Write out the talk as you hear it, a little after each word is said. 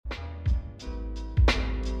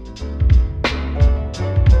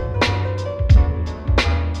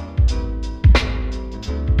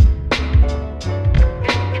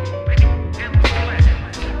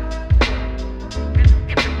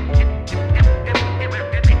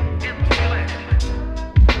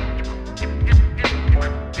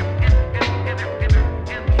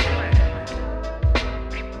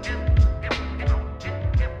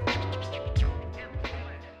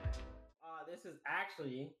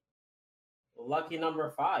Lucky number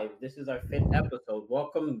five. This is our fifth episode.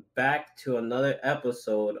 Welcome back to another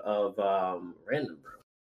episode of Random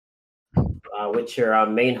Bro, with your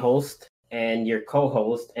main host and your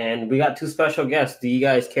co-host, and we got two special guests. Do you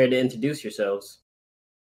guys care to introduce yourselves?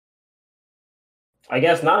 I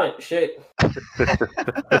guess not. Shit.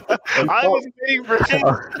 I was waiting for him.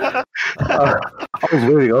 I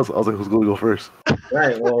was waiting. I was like, who's going to go first?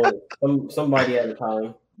 Right. Well, somebody at a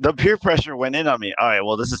time. The peer pressure went in on me. All right.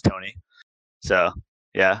 Well, this is Tony. So,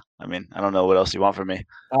 yeah. I mean, I don't know what else you want from me.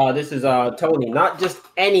 This is Tony. Not just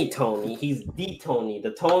any Tony. He's the Tony.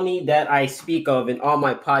 The Tony that I speak of in all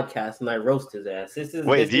my podcasts, and I roast his ass. This is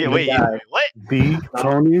what? The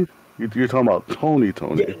Tony? You're talking about Tony?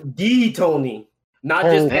 Yeah, the Tony. Not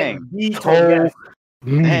just the Tony.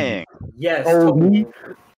 Dang. Yes. Tony.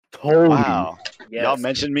 Wow. Yes. Y'all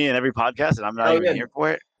mentioned me in every podcast, and I'm not even here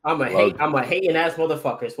for it. I'm a hating ass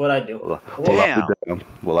motherfucker. It's what I do. Damn.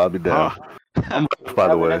 I'll be down. By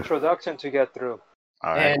the way, an introduction to get through.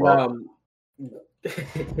 All right. And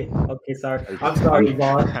okay, sorry. I'm sorry,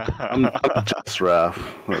 Yvonne. I'm just Raph.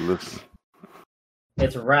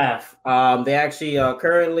 It's Raph. They actually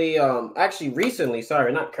recently,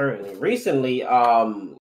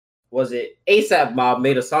 was it ASAP Mob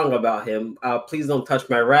made a song about him. Please don't touch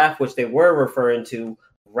my Raph, which they were referring to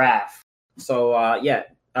Raph. So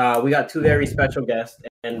we got two very special guests.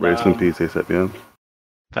 And rest in peace, ASAP. Yeah.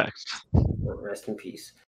 Facts. Rest in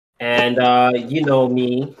peace. And you know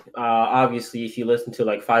me, obviously, if you listen to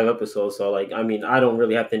like 5 episodes, so like I don't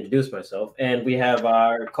really have to introduce myself. And we have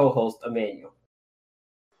our co-host Emmanuel.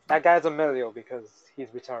 That guy's Emilio because he's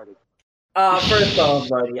retarded. First off,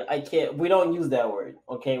 buddy, I can't. We don't use that word.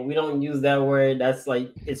 Okay, we don't use that word. That's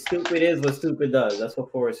like it's stupid is what stupid does. That's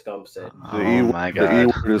what Forrest Gump said. My God. The E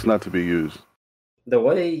word is not to be used. The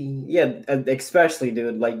way, yeah, especially,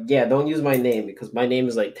 dude. Like, yeah, don't use my name because my name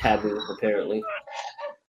is like taboo apparently.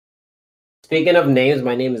 Speaking of names,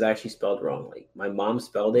 my name is actually spelled wrong. Like my mom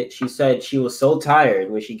spelled it. She said she was so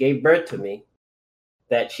tired when she gave birth to me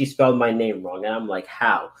that she spelled my name wrong, and I'm like,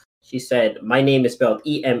 how? She said my name is spelled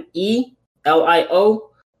Emilio,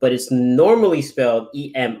 but it's normally spelled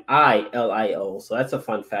Emilio. So that's a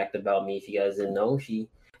fun fact about me if you guys didn't know. She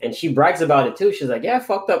brags about it too. She's like, yeah, I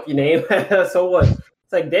fucked up your name. So what?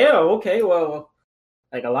 It's like, damn, okay, well,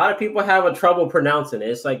 like a lot of people have a trouble pronouncing it.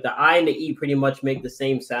 It's like the I and the E pretty much make the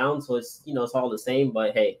same sound, so it's it's all the same.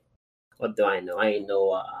 But hey, what do I know? I ain't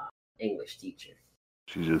no English teacher.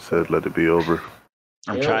 She just said, "Let it be over."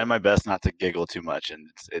 I'm trying my best not to giggle too much, and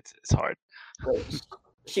it's hard.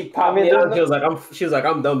 She popped me out. She was like,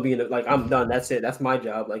 I'm done being like, I'm done. That's it. That's my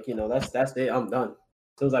job. Like, that's it. I'm done. As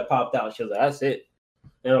soon as I popped out, she was like, that's it.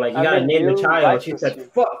 And they're like, you gotta name the child. She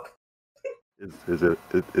said, fuck. Is it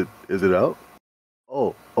out?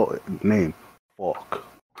 Oh, name. Fuck.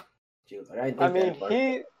 She was like,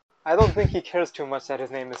 I don't think he cares too much that his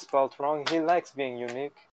name is spelled wrong. He likes being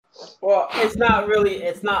unique. Well,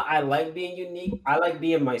 I like being unique. I like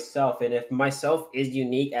being myself. And if myself is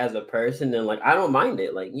unique as a person, then like I don't mind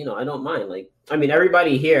it. Like, I don't mind. Like,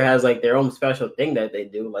 everybody here has like their own special thing that they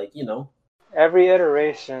do. Like, every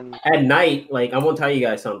iteration. At night, like I'm gonna tell you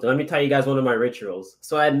guys something. Let me tell you guys one of my rituals.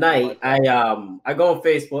 So at night, I go on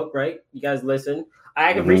Facebook, right? You guys listen. I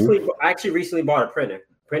actually recently bought a printer.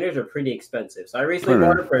 Printers are pretty expensive. So I recently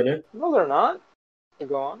bought a printer. No, they're not.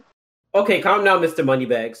 Go on. Okay, calm down, Mr.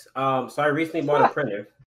 Moneybags. So I recently bought a printer,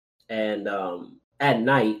 and at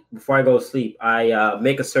night before I go to sleep, I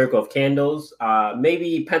make a circle of candles,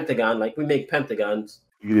 maybe pentagon, like we make pentagons.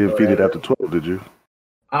 You didn't feed it after 12, did you?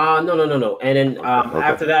 No. And then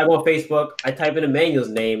after that, I go on Facebook. I type in Emmanuel's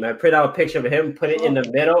name. I print out a picture of him, put it in the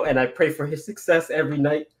middle, and I pray for his success every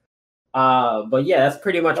night. But yeah, that's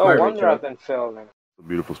pretty much my ritual. I've been filming. It's a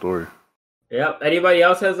beautiful story. Yeah. Anybody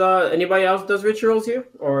else does rituals here,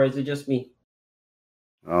 or is it just me?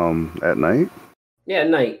 At night? Yeah, at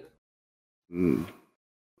night.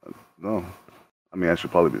 No. I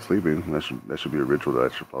should probably be sleeping. That should be a ritual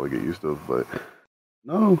that I should probably get used to. But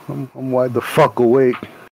no, I'm wide the fuck awake.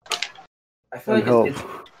 I feel like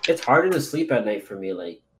it's harder to sleep at night for me.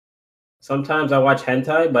 Like sometimes I watch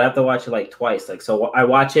hentai, but I have to watch it like twice. Like so, I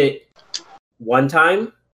watch it one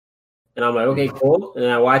time. And I'm like, okay, cool. And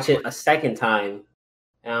then I watch it a second time,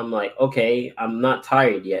 and I'm like, okay, I'm not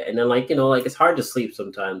tired yet. And then, it's hard to sleep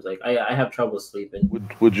sometimes. Like, I have trouble sleeping.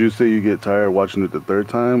 Would you say you get tired watching it the third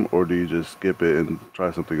time, or do you just skip it and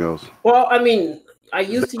try something else? Well, I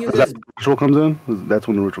used to use this. Ritual comes in? That's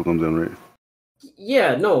when the ritual comes in, right?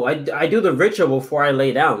 Yeah, no, I do the ritual before I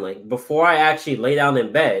lay down. Like, before I actually lay down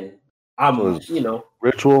in bed,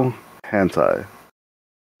 Ritual, hentai.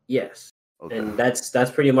 Yes. Okay. And that's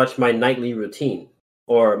pretty much my nightly routine.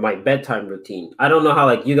 or my bedtime routine. I don't know how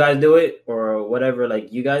like you guys do it or whatever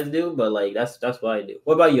like you guys do, but like that's what I do.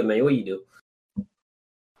 What about you, man? What do you do?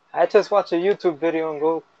 I just watch a YouTube video and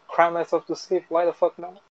go cry myself to sleep. Why the fuck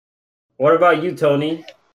not? What about you, Tony?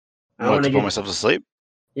 I want to put myself to sleep.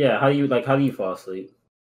 Yeah, how do you fall asleep?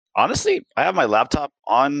 Honestly, I have my laptop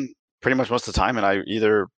on pretty much most of the time, and I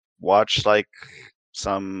either watch like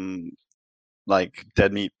some like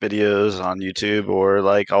dead meat videos on YouTube, or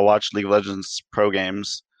like I'll watch League of Legends pro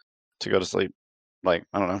games to go to sleep. Like,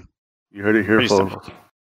 I don't know. You heard it here, Pretty folks. simple.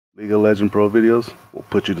 League of Legends pro videos will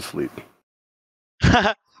put you to sleep.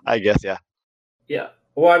 I guess, yeah. Yeah.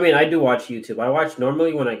 Well, I mean, I do watch YouTube. I watch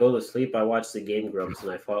normally when I go to sleep. I watch the Game Grumps,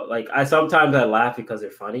 and I fall like I sometimes I laugh because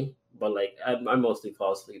they're funny, but like I mostly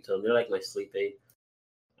fall asleep to them. They're like my sleep aid.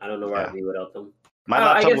 I don't know where I'd be without them. My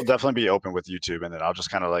laptop will definitely be open with YouTube, and then I'll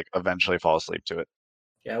just kind of like eventually fall asleep to it.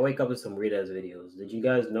 Yeah, I wake up with some weird ass videos. Did you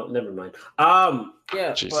guys know? Never mind.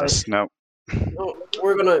 Yeah. Jesus, no. No,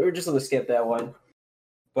 we're just gonna skip that one.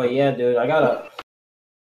 But yeah, dude,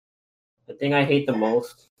 the thing I hate the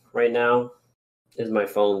most right now is my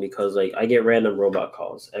phone because like I get random robot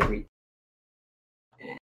calls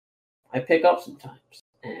I pick up sometimes.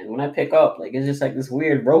 And when I pick up, like it's just like this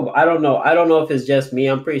weird robot. I don't know if it's just me.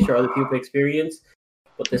 I'm pretty sure other people experience.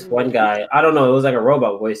 But this one guy, I don't know, it was like a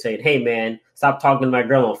robot voice saying, "Hey man, stop talking to my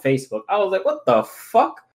girl on Facebook." I was like, what the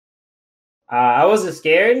fuck? I wasn't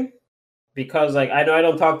scared because like I know I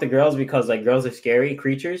don't talk to girls because like girls are scary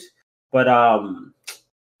creatures. But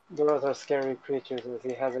Girls are scary creatures if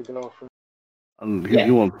he has a girlfriend.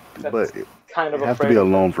 He won't, but Kind of you have to be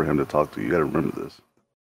alone for him to talk to you. You got to remember this.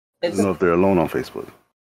 I don't know if they're alone on Facebook.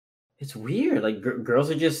 It's weird. Like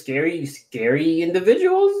girls are just scary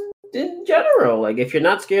individuals in general. Like if you're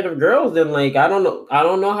not scared of girls, then like I don't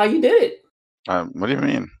know how you did it. What do you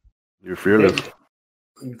mean? You're fearless.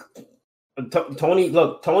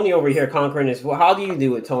 Tony over here conquering this. Well, how do you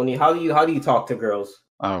do it, Tony? How do you talk to girls?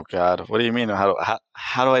 Oh God, what do you mean? How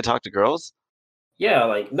do I talk to girls? Yeah,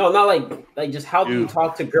 like no, not like just how do you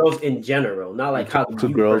talk to girls in general? Not like how to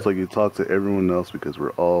girls like you talk to everyone else because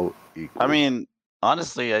we're all equal. I mean,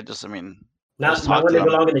 honestly, not when they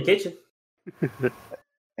belong in the kitchen.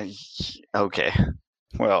 Okay,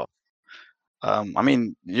 well, I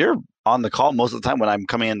mean, you're on the call most of the time when I'm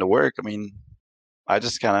coming into work. I mean, I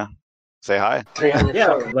just kind of say hi.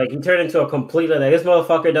 Yeah, like he turned into a completely like this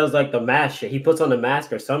motherfucker does like the mask shit. He puts on the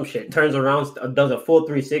mask or some shit, turns around, does a full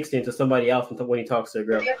 360 into somebody else when he talks to a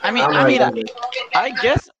girl. I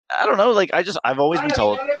guess I don't know. Like I've always been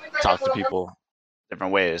told to talk to people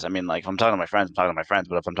different ways. I mean, like if I'm talking to my friends, I'm talking to my friends.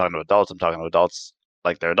 But if I'm talking to adults, I'm talking to adults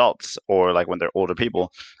like they're adults, or like when they're older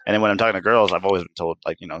people. And then when I'm talking to girls, I've always been told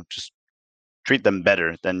like just treat them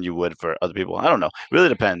better than you would for other people. I don't know. It really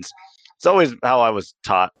depends. It's always how I was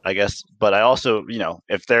taught, I guess. But I also,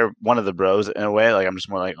 if they're one of the bros in a way, like I'm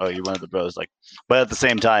just more like, oh, you're one of the bros. Like, but at the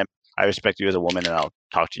same time, I respect you as a woman, and I'll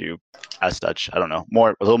talk to you as such. I don't know,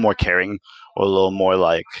 a little more caring, or a little more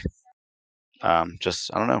like, I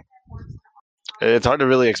don't know. It's hard to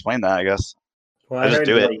really explain that, I guess. Well, I just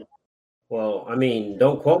do it. Well, I mean,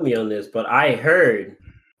 don't quote me on this, but I heard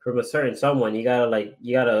from a certain someone you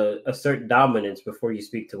gotta assert dominance before you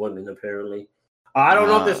speak to women. Apparently. I don't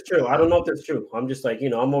know if that's true. I'm just like,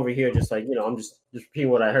 I'm over here just like, I'm just repeating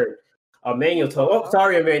what I heard. Emmanuel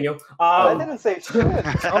sorry, Emmanuel. I didn't say shit.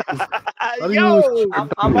 I'm all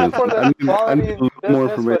for the quality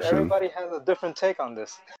business, but everybody has a different take on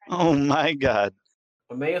this. Oh my God.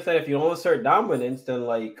 Emmanuel said if you don't assert dominance, then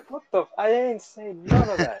like... What I ain't saying none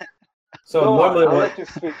of that. So normally I'll let you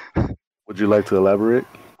speak. Would you like to elaborate?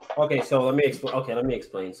 Okay, so let me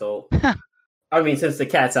explain. So... I mean, since the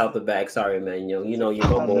cat's out the bag, sorry, man. You know.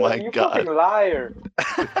 Oh my you God! Fucking liar!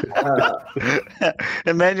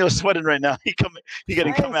 Emmanuel's sweating right now. He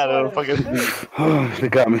gonna come out of the fucking. They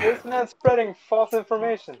got me. This man's spreading false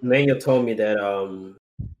information. Emmanuel told me that.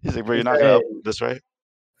 He's like, "Bro, you're not gonna up this, right?"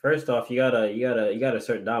 First off, you gotta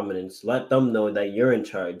assert dominance. Let them know that you're in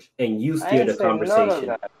charge and you steer the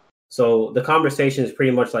conversation. So the conversation is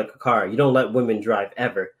pretty much like a car. You don't let women drive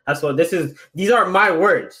ever. That's what this is. These aren't my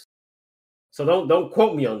words. So don't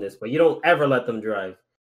quote me on this, but you don't ever let them drive,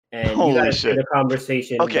 and you gotta steer the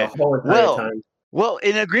conversation the whole entire time. Well,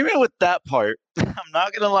 in agreement with that part, I'm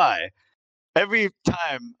not gonna lie. Every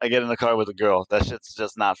time I get in the car with a girl, that shit's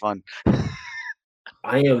just not fun.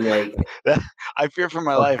 I am like, I fear for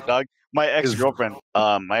my life, dog. My ex-girlfriend,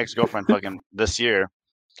 fucking this year.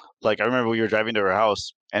 Like I remember we were driving to her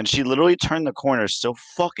house, and she literally turned the corner so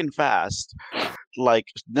fucking fast. Like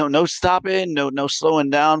no stopping, no slowing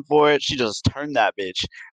down for it. She just turned that bitch,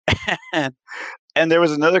 and and there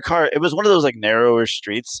was another car. It was one of those like narrower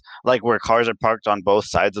streets, like where cars are parked on both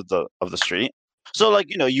sides of the street. So like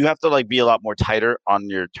you have to like be a lot more tighter on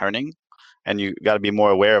your turning, and you got to be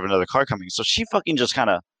more aware of another car coming. So she fucking just kind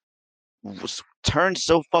of turned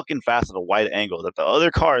so fucking fast at a wide angle that the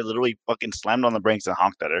other car literally fucking slammed on the brakes and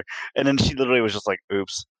honked at her. And then she literally was just like,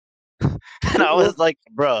 "Oops." And I was like,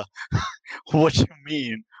 "Bruh, what you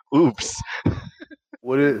mean? Oops."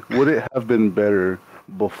 Would it have been better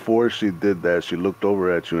before she did that? She looked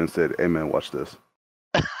over at you and said, "Hey man, watch this."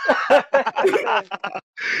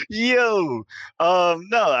 Yo,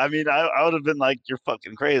 no, I mean, I would have been like, "You're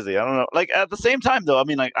fucking crazy." I don't know. Like at the same time, though, I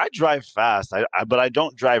mean, like I drive fast, but I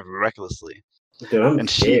don't drive recklessly. Dude, I'm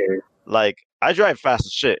scared. Like I drive fast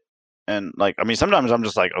as shit, and like I mean, sometimes I'm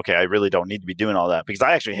just like, okay, I really don't need to be doing all that because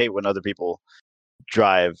I actually hate when other people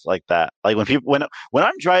drive like that. Like when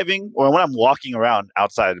I'm driving or when I'm walking around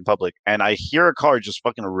outside in public and I hear a car just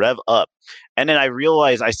fucking rev up, and then I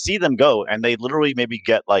realize I see them go and they literally maybe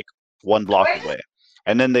get like 1 block away,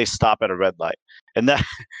 and then they stop at a red light, and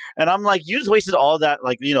I'm like, you just wasted all that,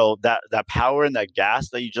 like that power and that gas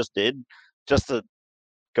that you just did just to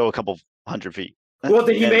go a couple 100 feet. Well,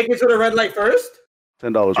 did he make it to the red light first?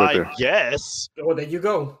 $10 right there. Yes. Well, there you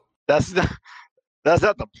go. That's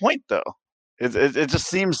not the point though. It just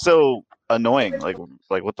seems so annoying. Like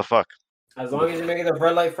what the fuck? As long as you make it the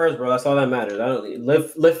red light first, bro, that's all that matters. I don't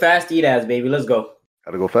live fast, eat ass, baby. Let's go.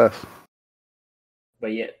 Gotta go fast.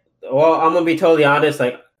 But yeah, well, I'm gonna be totally honest.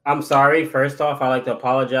 Like, I'm sorry. First off, I like to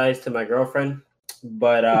apologize to my girlfriend,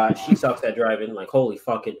 but she sucks at driving. Like, holy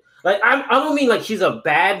fucking. Like, I don't mean like she's a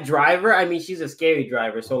bad driver. I mean she's a scary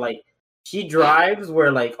driver. So like, she drives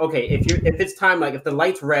where like, okay, if it's time, like if the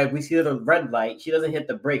light's red, we see the red light. She doesn't hit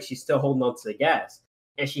the brakes. She's still holding on to the gas,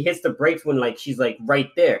 and she hits the brakes when like she's like right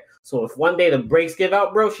there. So if one day the brakes give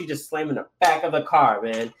out, bro, she just slammed in the back of the car,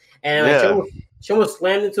 man. And like, she almost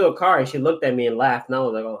slammed into a car, and she looked at me and laughed. And I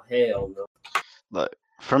was like, oh hell no. Look,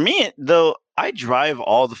 for me though, I drive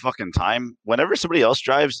all the fucking time. Whenever somebody else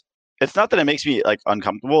drives, it's not that it makes me like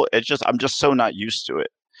uncomfortable. It's just I'm just so not used to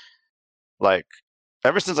it. Like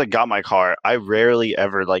ever since I got my car, I rarely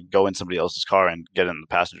ever like go in somebody else's car and get in the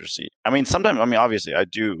passenger seat. I mean, sometimes, I mean, obviously I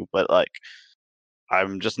do, but like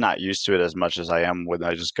I'm just not used to it as much as I am when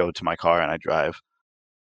I just go to my car and I drive.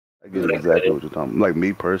 I get exactly what you're talking about. Like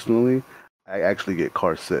me personally, I actually get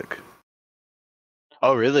car sick.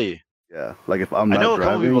 Oh, really? Yeah. Like if I'm not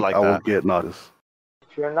driving, like I will get nauseous.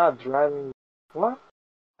 If you're not driving, what?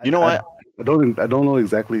 You know what? I don't know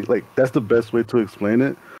exactly. Like that's the best way to explain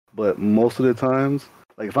it. But most of the times,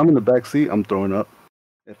 like if I'm in the back seat, I'm throwing up.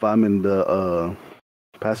 If I'm in the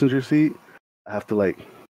passenger seat, I have to like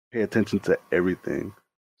pay attention to everything.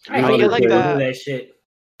 I get like that shit.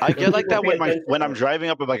 I get like that when I'm driving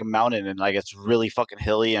up like a mountain and like it's really fucking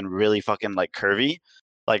hilly and really fucking like curvy.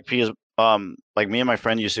 Like because like me and my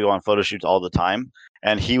friend used to go on photo shoots all the time,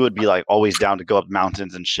 and he would be like always down to go up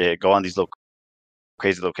mountains and shit, go on these little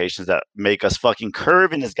crazy locations that make us fucking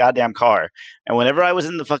curve in this goddamn car. And whenever I was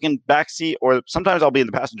in the fucking backseat, or sometimes I'll be in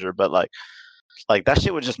the passenger, but like that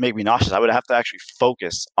shit would just make me nauseous. I would have to actually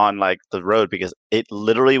focus on like the road because it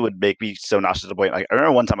literally would make me so nauseous to the point. Like I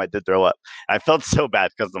remember one time I did throw up. I felt so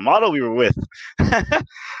bad because the model we were with,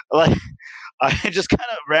 like I just kind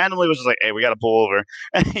of randomly was just like, "Hey, we got to pull over,"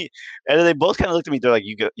 and they both kind of looked at me. They're like,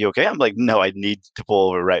 "You okay?" I'm like, "No, I need to pull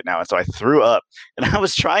over right now." And so I threw up, and I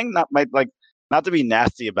was trying not to be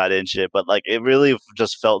nasty about it and shit, but like it really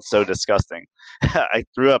just felt so disgusting. I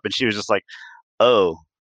threw up, and she was just like, "Oh,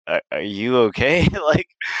 are you okay?" Like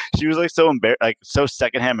she was like so embarrassed, like so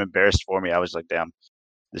secondhand embarrassed for me. I was like, "Damn,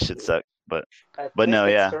 this shit sucked." But no,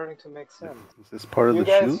 yeah. Starting to make sense. Is this part of the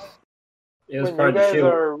shoot? It was part of the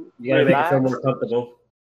shoot. You gotta make it feel more comfortable.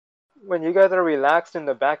 When you guys are relaxed in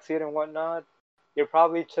the backseat and whatnot, you're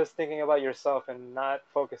probably just thinking about yourself and not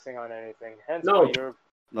focusing on anything. Hence why you're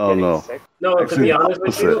sick. No, to be honest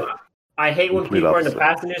with you, I hate when people are in the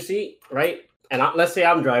passenger seat, right? And let's say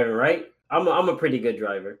I'm driving, right? I'm a pretty good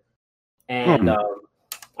driver. And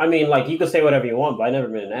I mean, like, you can say whatever you want, but I've never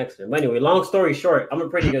been in an accident. But anyway, long story short, I'm a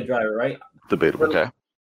pretty good driver, right? Debatable. Okay.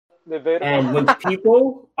 And when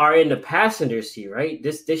people are in the passenger seat, right,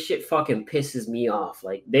 this shit fucking pisses me off.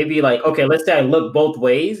 Like, they be like, okay, let's say I look both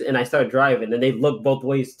ways and I start driving, and they look both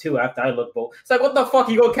ways too after I look both. It's like, what the fuck?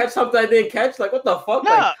 You gonna catch something I didn't catch? Like, what the fuck?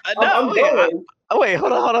 No, wait,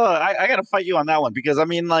 hold on. I gotta fight you on that one because I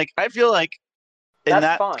mean, like, I feel like in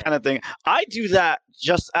that kind of thing, I do that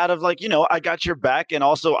just out of like, I got your back, and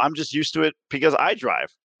also I'm just used to it because I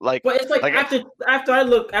drive. Like, but it's like after I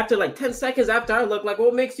look, after like 10 seconds after I look, like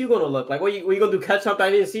what makes you gonna look? Like what you gonna do? Catch something I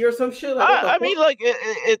didn't see or some shit? Like, I mean, like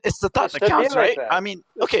it's the thought that counts, right? That. I mean,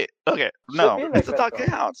 okay, no, it's the thought that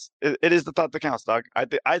counts. It is the thought that counts, dog.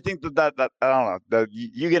 I think that I don't know, that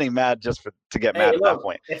you getting mad just to get mad at that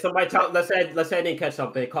point. If somebody let's say I didn't catch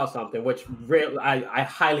something, it caught something, which I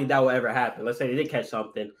highly doubt will ever happen. Let's say they did catch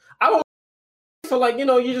something, I won't. So like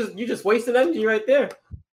you just wasted energy right there.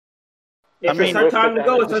 If it's our time to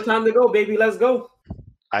go, it's our time to go, baby. Let's go.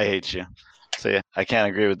 I hate you. So yeah, I can't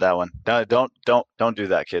agree with that one. No, don't do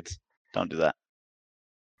that, kids. Don't do that.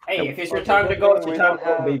 Hey, if it's your time to go, it's your time to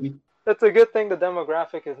go, baby. That's a good thing. The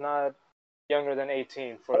demographic is not younger than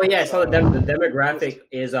 18. So the demographic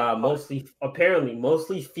is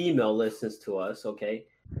mostly female listens to us, okay,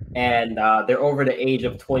 and they're over the age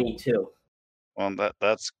of 22. Well,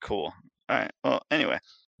 that's cool. All right. Well, anyway.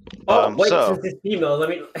 Since it's female,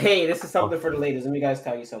 this is something for the ladies. Let me guys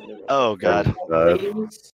tell you something. Oh God.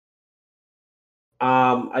 Ladies,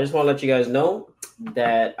 I just want to let you guys know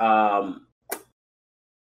that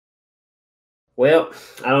well,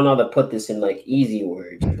 I don't know how to put this in like easy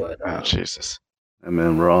words, but oh Jesus. Hey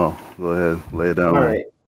man, Raw. Go ahead, lay it down. All right.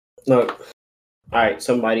 Look. All right,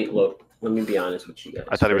 somebody look. Let me be honest with you guys.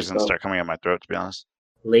 I thought it was gonna start coming out my throat, to be honest.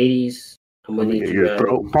 Ladies, I'm gonna need you guys.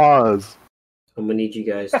 Throat pause. I'm gonna need you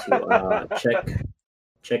guys to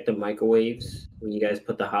check the microwaves when you guys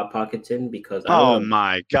put the hot pockets in because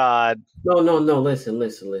my God. No, listen.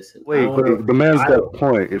 Wait, the man's got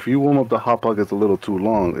point. If you warm up the hot pockets a little too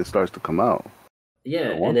long, it starts to come out.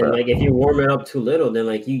 Yeah, and then like if you warm it up too little, then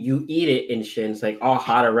like you eat it and shit, and it's like all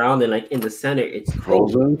hot around, and like in the center it's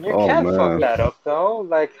frozen. You can't fuck that up though.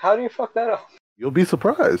 Like how do you fuck that up? You'll be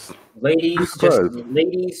surprised. Ladies,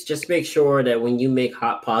 just make sure that when you make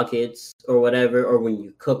hot pockets or whatever, or when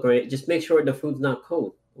you cook or just make sure the food's not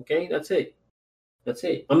cold. Okay, that's it.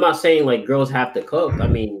 I'm not saying like girls have to cook. I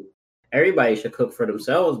mean, everybody should cook for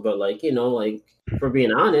themselves, but like like for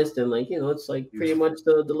being honest, and like it's like pretty much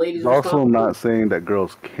the ladies. He's also not saying that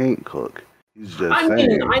girls can't cook. He's just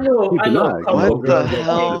saying. I know. What the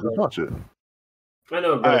hell? I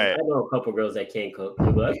know a couple girls that can't cook.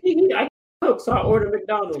 They're like, I cook, so I order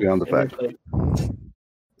McDonald's. Beyond the fact.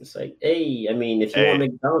 It's like, hey, I mean, if you want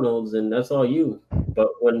McDonald's, then that's all you. But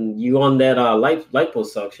when you on that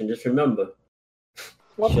liposuction, just remember.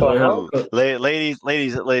 What the hell? Ladies, I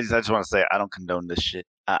just want to say I don't condone this shit.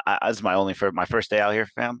 It's my first day out here,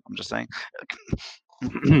 fam. I'm just saying.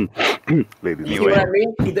 Ladies, you see what I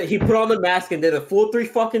mean? He put on the mask and did a full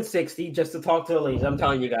 360 just to talk to the ladies. I'm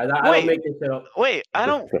telling you guys, I don't make this shit up. Wait.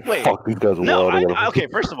 Fuck these guys. No, okay.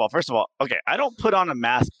 First of all, okay. I don't put on a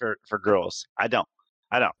mask for girls. I don't.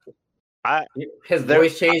 His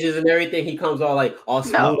voice changes and everything. He comes all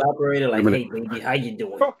smooth operator, like, "Hey baby, how you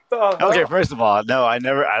doing?" Okay, first of all, no, I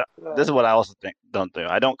never. This is what I also don't do.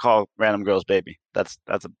 I don't call random girls baby. That's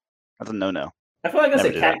a no. I feel like that's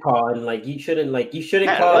a cat call, and like you shouldn't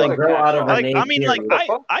call a girl out of her name. I mean,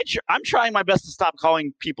 I'm trying my best to stop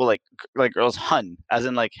calling people like girls hun, as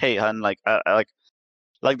in like, hey hun, like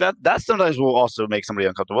that. That sometimes will also make somebody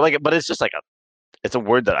uncomfortable. Like, but it's just like it's a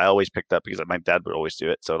word that I always picked up because my dad would always do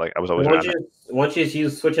it. So like I was always around it. Once you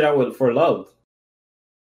switch it out for love.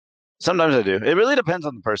 Sometimes I do. It really depends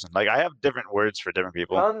on the person. Like I have different words for different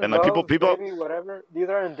people, and like people, baby, whatever. These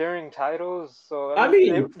are endearing titles, so I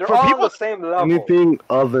mean, they're all on the same level. Anything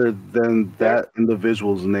other than that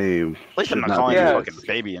individual's name. At least I'm not calling you fucking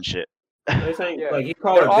baby and shit. Like you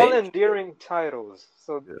call they're her all bitch. endearing titles,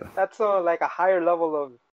 so that's like a higher level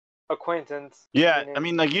of acquaintance. Yeah, I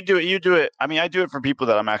mean, like you do it. I mean, I do it for people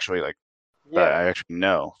that I'm actually like, that I actually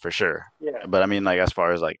know for sure. Yeah. But I mean, like as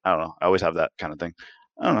far as like, I don't know, I always have that kind of thing.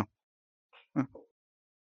 I don't know.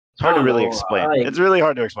 It's hard to really explain. It's really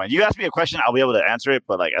hard to explain. You ask me a question, I'll be able to answer it.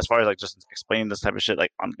 But like, as far as like just explaining this type of shit,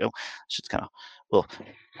 like on go, shit's kind of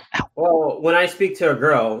Well, when I speak to a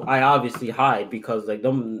girl, I obviously hide because like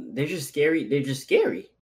they're just scary. They're just scary.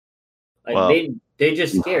 Like they're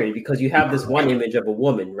just scary because you have this one image of a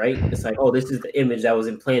woman, right? It's like, oh, this is the image that was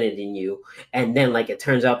implanted in you, and then like it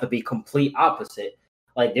turns out to be complete opposite.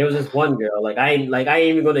 Like there was this one girl, I ain't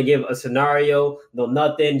even gonna give a scenario, no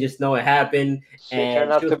nothing, just know it happened.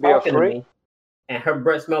 And she was talking to me, and her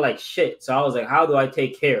breath smelled like shit. So I was like, how do I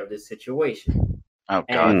take care of this situation? Oh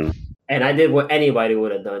God! And I did what anybody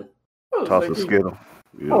would have done. Toss a skittle.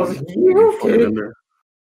 I was like, you kidding?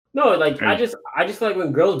 No, like I just like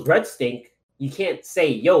when girls' breath stink. You can't say,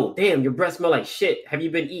 yo, damn, your breath smell like shit. Have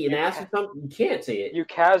you been eating ass or something? You can't say it. You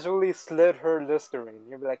casually slid her Listerine.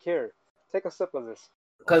 You'll be like, here, take a sip of this.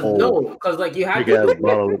 Because like you have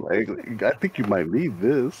to. I think you might need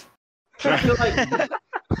this. I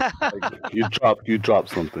Like, you drop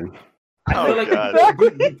something. I feel like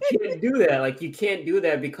you can't do that. Like you can't do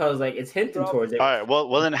that because like it's hinting towards it. All right.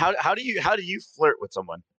 Well then how do you flirt with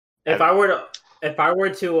someone? If I were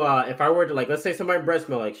to like, let's say somebody breast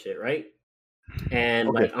milk like shit, right? And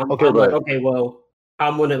like I'm like, okay, well,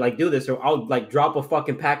 I'm gonna like do this, or I'll like drop a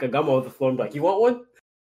fucking pack of gum over the floor and be like, you want one?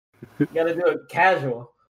 You gotta do it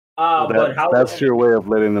casual. But that's your way of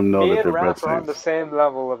letting them know that they're breastfeeding. We're on the same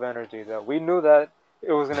level of energy, though. We knew that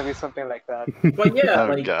it was gonna be something like that. But yeah,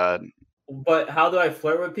 oh God. But how do I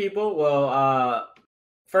flirt with people? Well,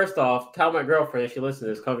 first off, tell my girlfriend if she listens to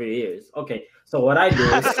this, cover your ears. Okay, so what I do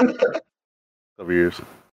is cover your ears.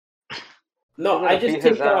 No, I just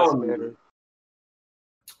take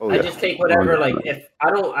I just take whatever, like if I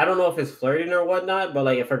don't know if it's flirting or whatnot, but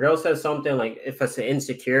like if a girl says something, like if it's an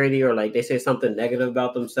insecurity or like they say something negative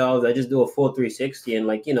about themselves, I just do a full 360 and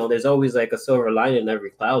like, there's always like a silver lining in every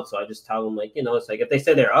cloud. So I just tell them like, it's like if they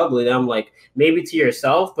say they're ugly, then I'm like, maybe to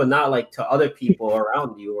yourself, but not like to other people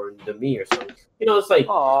around you or to me or something. It's like,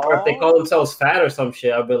 or if they call themselves fat or some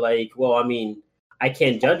shit, I'll be like, well, I mean, I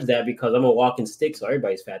can't judge that because I'm a walking stick, so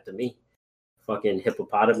everybody's fat to me. Fucking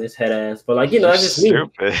hippopotamus head ass, but like that's just me.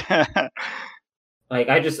 Like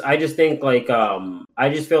I just think like I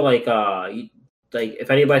just feel like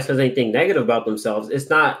if anybody says anything negative about themselves,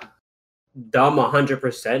 it's not dumb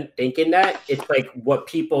 100% thinking that. It's like what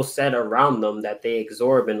people said around them that they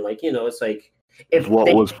absorb, and like it's like if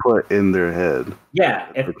what was put in their head. Yeah,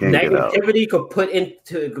 if negativity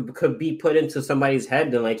could be put into somebody's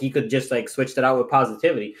head, then like you could just like switch that out with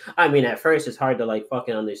positivity. I mean, at first it's hard to like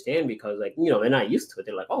fucking understand because like they're not used to it.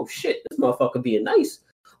 They're like, oh shit, this motherfucker being nice.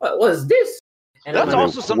 What is this? And that's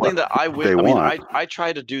also something that I wish. I mean, I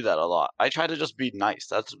try to do that a lot. I try to just be nice.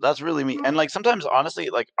 That's really me. And like sometimes, honestly,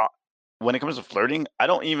 like when it comes to flirting, I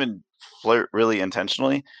don't even flirt really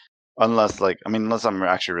intentionally. Unless I'm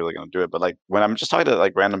actually really gonna do it, but like when I'm just talking to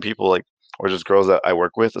like random people, like or just girls that I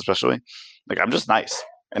work with, especially, like I'm just nice.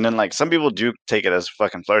 And then like some people do take it as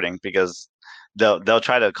fucking flirting because they'll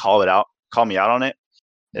try to call me out on it.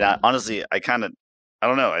 And I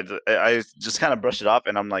don't know. I just kind of brush it off,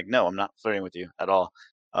 and I'm like, no, I'm not flirting with you at all.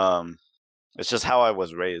 It's just how I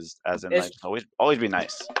was raised, as in like always be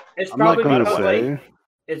nice. It's probably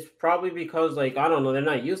It's probably because, like, I don't know, they're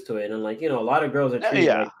not used to it, and like, a lot of girls are treated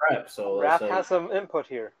like crap. So Raph has some input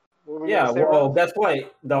here. Yeah, well, that's why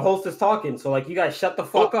the host is talking. So, like, you guys shut the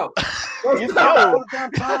fuck up. The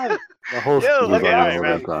host.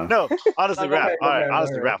 No, honestly, Raph. All right,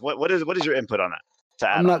 honestly, Raph. What is your input on that?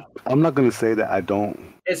 I'm not gonna say that I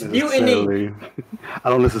don't. It's mutiny. I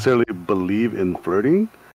don't necessarily believe in flirting,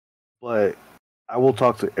 but I will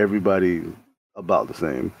talk to everybody about the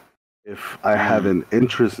same. If I have an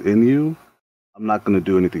interest in you, I'm not gonna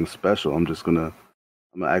do anything special. I'm gonna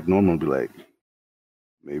act normal and be like,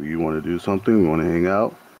 maybe you want to do something, we want to hang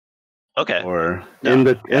out. Okay. Or in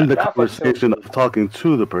the conversation of talking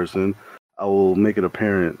to the person, I will make it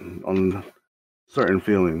apparent on certain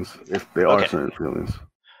feelings if there are certain feelings.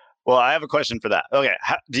 Well, I have a question for that. Okay,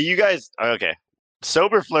 do you guys? Okay,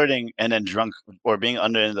 sober flirting and then drunk or being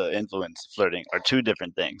under the influence flirting are two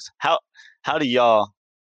different things. How do y'all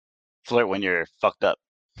flirt when you're fucked up?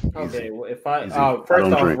 Okay, well, if first off,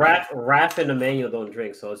 Raph and Emmanuel don't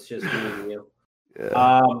drink, so it's just me and you.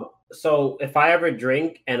 Yeah. So if I ever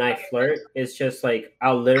drink and I flirt, it's just like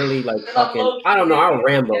I'll literally like fucking I don't know, I'll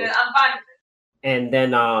ramble. And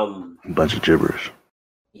then bunch of gibberish.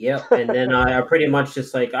 Yep, and then I pretty much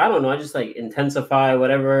just like I don't know, I just like intensify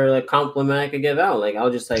whatever like compliment I could give out. Like I'll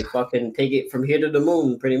just like fucking take it from here to the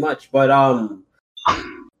moon, pretty much. But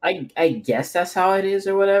I guess that's how it is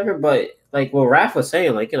or whatever. But like what Raph was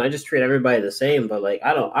saying, like I just treat everybody the same. But like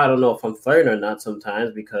I don't know if I'm flirting or not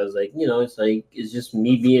sometimes because like it's like it's just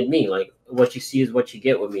me being me. Like what you see is what you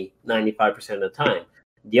get with me 95% of the time.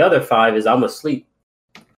 The other 5 is I'm asleep.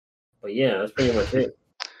 But yeah, that's pretty much it.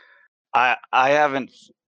 I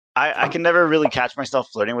can never really catch myself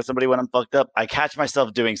flirting with somebody when I'm fucked up. I catch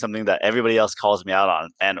myself doing something that everybody else calls me out on.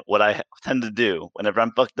 And what I tend to do whenever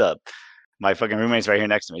I'm fucked up, my fucking roommate's right here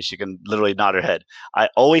next to me. She can literally nod her head. I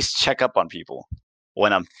always check up on people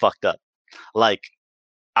when I'm fucked up. Like,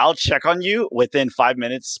 I'll check on you within 5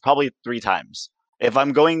 minutes, probably 3 times. If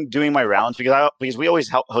I'm doing my rounds, because we always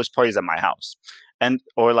host parties at my house.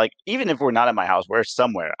 Or like, even if we're not at my house, we're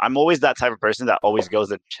somewhere. I'm always that type of person that always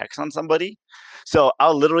goes and checks on somebody. So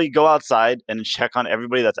I'll literally go outside and check on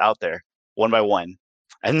everybody that's out there one by one.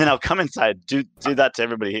 And then I'll come inside, do that to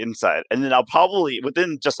everybody inside. And then I'll probably,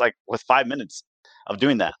 within just like with 5 minutes of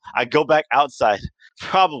doing that, I go back outside.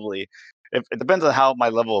 Probably, it depends on how my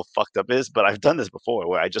level of fucked up is, but I've done this before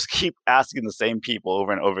where I just keep asking the same people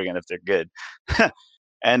over and over again if they're good.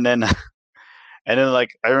 And then like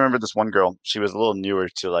I remember this one girl, she was a little newer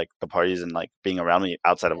to like the parties and like being around me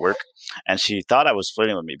outside of work, and she thought I was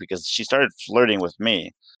flirting with me because she started flirting with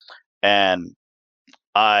me, and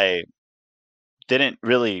I didn't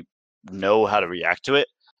really know how to react to it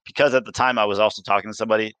because at the time I was also talking to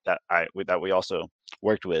somebody that we also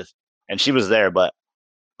worked with, and she was there, but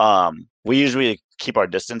we usually keep our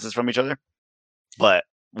distances from each other. But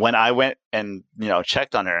when I went and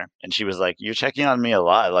checked on her, and she was like, "You're checking on me a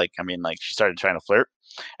lot." Like, I mean, like she started trying to flirt,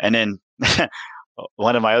 and then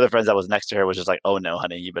one of my other friends that was next to her was just like, "Oh no,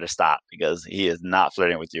 honey, you better stop because he is not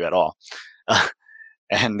flirting with you at all."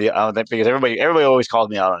 And because everybody always called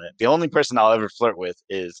me out on it. The only person I'll ever flirt with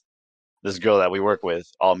is this girl that we work with,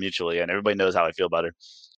 all mutually, and everybody knows how I feel about her.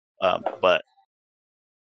 But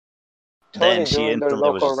then she instantly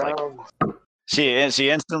was just like, she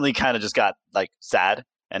instantly kind of just got like sad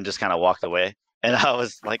and just kind of walked away, and I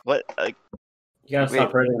was like, "What?" Like, you gotta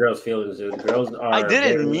stop hurting girls' feelings, dude. Girls are. I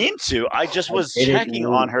didn't mean to. I just was checking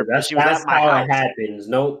on her because she was at my house. That's how it happens.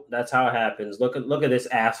 Nope, that's how it happens. Look at this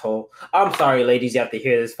asshole. I'm sorry, ladies, you have to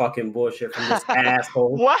hear this fucking bullshit from this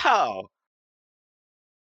asshole. Wow.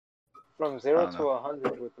 From 0 to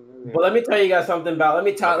 100 with the movie. But let me tell you guys something about. Let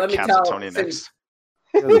me tell. Tony next.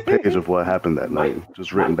 There's a page of what happened that night,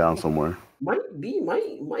 just written down somewhere. Might be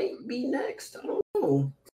next. I don't know.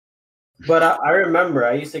 But I remember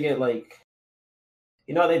I used to get like,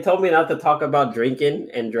 they told me not to talk about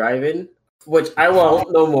drinking and driving, which I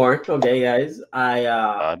won't no more. Okay, guys.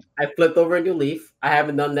 I flipped over a new leaf. I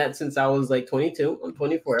haven't done that since I was like 22. I'm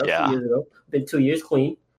 24. That was 2 years ago. Been 2 years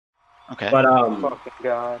clean. Okay. But fucking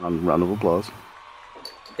God. Round of applause.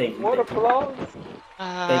 Thank you. What applause?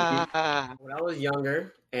 Thank you. When I was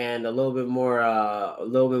younger and a little bit more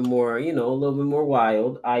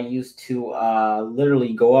wild, I used to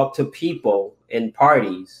literally go up to people in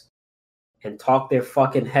parties and talk their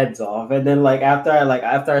fucking heads off. And then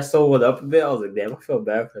after I sobered up a bit, I was like, damn, I feel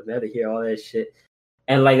bad for them. I had to hear all that shit.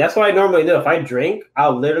 And that's what I normally do. If I drink,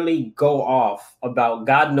 I'll literally go off about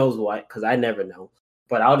God knows what, because I never know.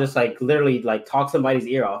 But I'll just literally talk somebody's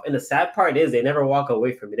ear off. And the sad part is they never walk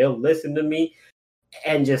away from me. They'll listen to me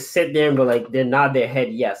and just sit there and go they nod their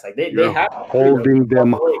head yes. They have holding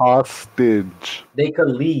them hostage. They could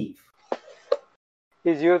leave.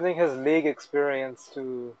 He's using his league experience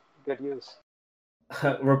to good use.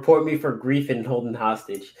 Report me for grief and holding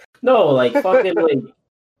hostage. No, fucking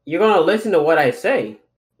you're gonna listen to what I say.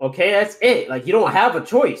 Okay, that's it. You don't have a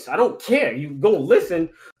choice. I don't care. You go listen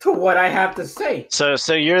to what I have to say.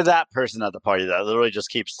 So you're that person at the party that literally just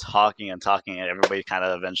keeps talking and talking, and everybody kind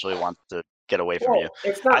of eventually wants to get away from you.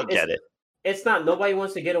 It's not. I get it. It's not. Nobody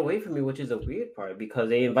wants to get away from me, which is a weird part because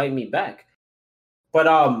they invite me back. But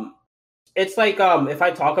it's if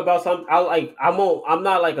I talk about something, I'm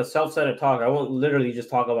not a self-centered talker. I won't literally just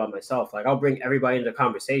talk about myself. I'll bring everybody into the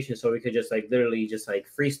conversation so we could just literally just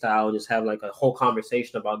freestyle and just have a whole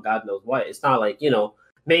conversation about God knows what. It's not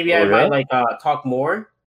maybe I might talk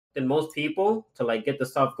more than most people to get the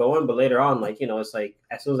stuff going, but later on it's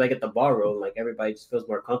as soon as I get the ball rolling, everybody just feels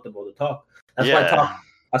more comfortable to talk.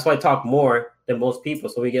 That's why I talk more than most people,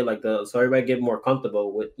 so we get so everybody get more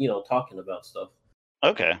comfortable with talking about stuff.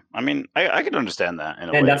 Okay, I mean, I can understand that.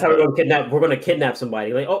 And that's how we're going to kidnap. We're going to kidnap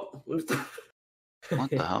somebody. What the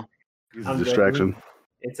hell? It's a distraction.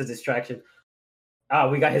 It's a distraction.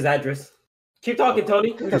 We got his address. Keep talking,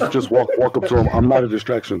 Tony. Just walk up to him. I'm not a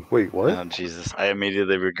distraction. Wait, what? Oh, Jesus! I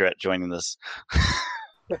immediately regret joining this.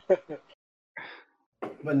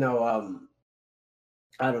 But no,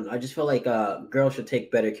 I don't know. I just feel girls should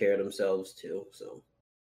take better care of themselves too. So.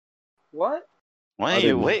 What?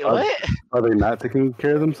 Wait, what? Are they not taking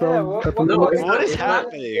care of themselves? Yeah, what is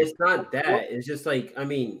happening? It's not that. It's just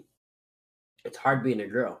it's hard being a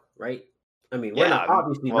girl, right? I mean, we're not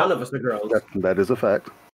obviously none of us are girls. That is a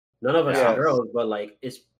fact. None of us are girls, but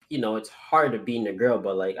it's it's hard to being a girl,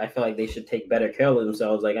 but I feel they should take better care of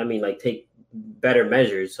themselves. Take better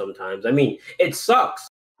measures sometimes. I mean, it sucks.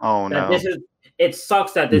 Oh no. It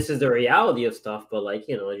sucks that this is the reality of stuff, but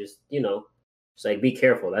just be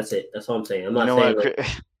careful. That's it. That's all I'm saying. I'm not saying.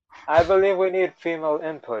 I believe we need female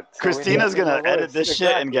input. So Christina's gonna edit this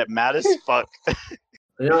shit and get mad as fuck.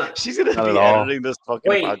 She's gonna be editing this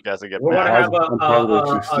fucking podcast and get mad. We're gonna have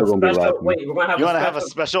a special. Wait, we're gonna have. You want to have a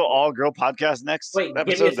special all-girl podcast next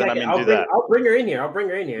episode? Then do that. I'll bring her in here.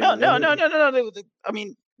 No. I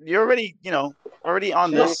mean, you're already, already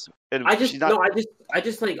on this. I just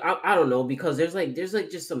I don't know, because there's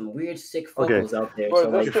just some weird sick photos out there.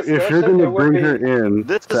 So if you're gonna bring her in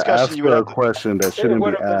to ask her a question that shouldn't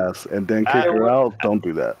be asked and then kick her out, don't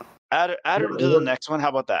do that. Add her to the next one. How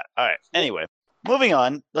about that? All right. Anyway, moving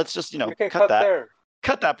on. Let's just cut that. There.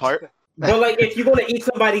 Cut that part. But like, if you're gonna eat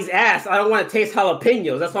somebody's ass, I don't want to taste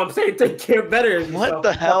jalapenos. That's what I'm saying. Take care better. What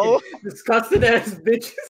the hell? Disgusting ass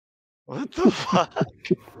bitches. What the fuck?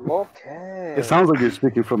 Okay. It sounds like you're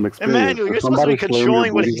speaking from experience. Emmanuel, you're supposed to be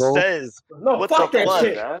controlling what he says. No, fuck that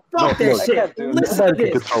shit. Fuck that shit. Listen to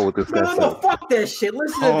this. No, fuck that shit.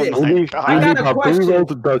 Listen to this. We need about 3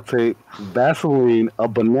 rolls of duct tape, Vaseline, a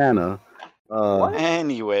banana.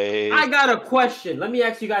 Anyways, I got a question. Let me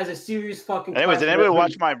ask you guys a serious fucking question. Anyways, did anybody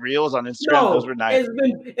watch my reels on Instagram? No, those were nice.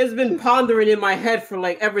 It's been pondering in my head for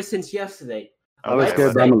like ever since yesterday. Let's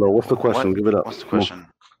get down low. What's the question? Give it up. What's the question?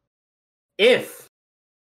 If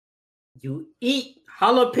you eat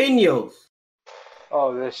jalapenos,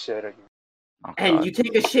 this shit again. And you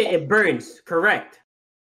take a shit, it burns. Correct?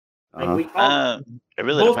 Like it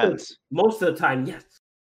really depends. Most of the time, yes.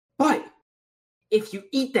 But if you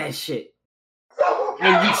eat that shit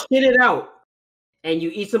and you spit it out and you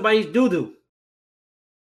eat somebody's doo-doo,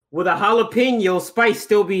 will the jalapeno spice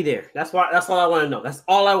still be there? That's all I want to know. That's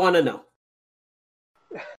all I want to know.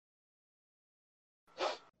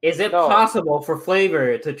 Is it possible for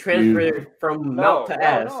flavor to transfer from mouth to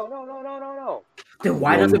ass? No. Then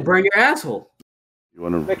why does it burn your asshole?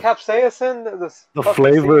 The capsaicin, the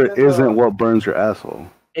flavor isn't what burns your asshole.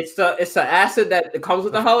 It's the acid that comes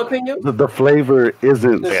with the jalapeno. The flavor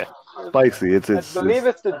isn't spicy. I believe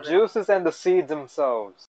it's the juices and the seeds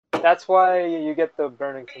themselves. That's why you get the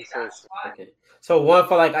burning sensation. Okay. So what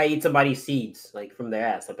if I eat somebody's seeds like from their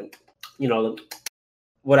ass?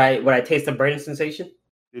 Would I taste the burning sensation?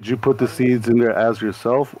 Did you put the seeds in there as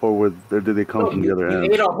yourself, or did they come from the other end?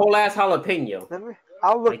 You ate a whole ass jalapeno.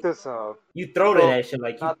 I'll look this up. You throw to that shit,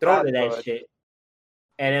 shit.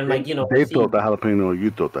 And then, they thought the jalapeno, or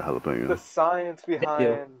you thought the jalapeno. The science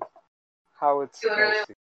behind how it's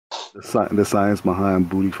spicy. The science behind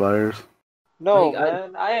booty fires. No,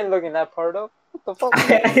 man, I ain't looking that part up. What the fuck?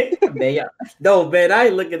 No, man, I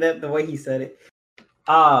ain't looking at the way he said it.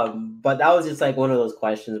 But that was just like one of those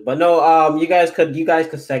questions. But no, you guys could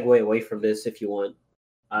segue away from this if you want.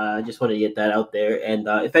 I just want to get that out there. And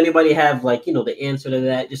if anybody have the answer to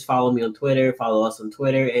that, just follow me on Twitter, follow us on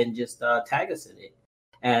Twitter, and just tag us in it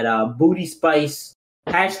at Booty Spice. #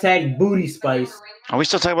 Booty Spice. Are we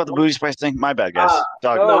still talking about the Booty Spice thing? My bad, guys.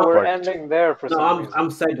 We're ending there for some reason. I'm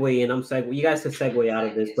segueing. You guys can segue out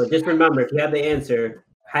of this, but just remember, if you have the answer,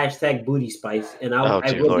 # Booty Spice, and I will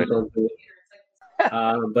go through it.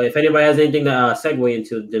 But if anybody has anything to segue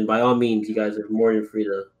into, then by all means, you guys are more than free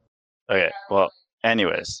to. Okay. Well,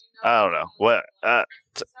 anyways, I don't know what.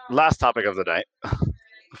 Last topic of the night.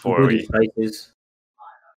 Booty spices.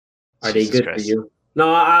 Are they good for you?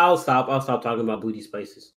 No, I'll stop. I'll stop talking about booty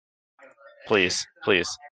spices. Please.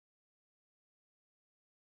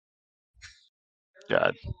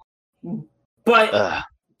 God. But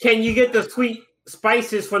can you get the sweet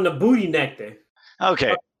spices from the booty nectar?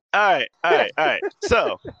 Okay. All right.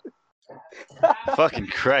 So, fucking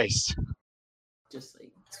Christ. Just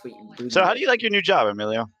like sweet booty. So, how do you like your new job,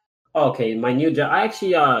 Emilio? Okay, my new job. I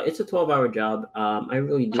actually, it's a 12-hour job. I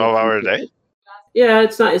really do. 12 hours a day? Yeah,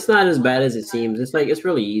 it's not as bad as it seems. It's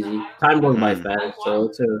really easy. Time goes by fast, so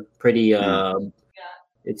it's a pretty the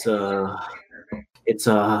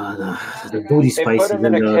booty spices.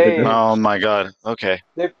 Oh my god. Okay.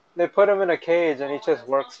 They put him in a cage and he just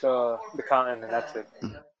works the cotton and that's it.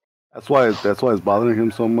 That's why it's bothering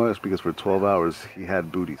him so much, because for 12 hours he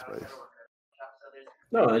had booty spice.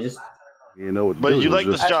 No, I just But you like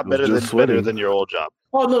this job better than your old job.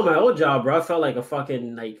 Oh no, my old job, bro. I felt like a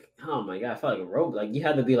fucking oh my god, I felt like a robot. Like you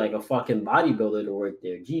had to be like a fucking bodybuilder to work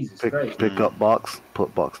there. Jesus Christ. Pick up box,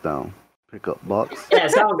 put box down. Pick up box. Yeah,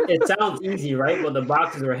 it sounds easy, right? But the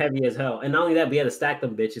boxes were heavy as hell. And not only that, we had to stack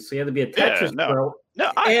them bitches. So you had to be a Tetris pro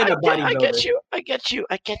and a bodybuilder. I get you.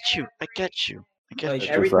 Like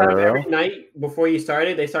every night before you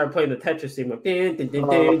started, they started playing the Tetris theme. Like, din, din, din,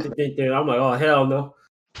 din, din, din, din. I'm like, oh hell no.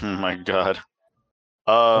 Oh my god.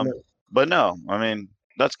 But no, I mean,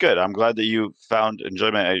 that's good. I'm glad that you found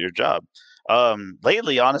enjoyment at your job.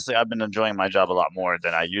 Lately, honestly, I've been enjoying my job a lot more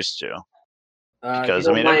than I used to. Because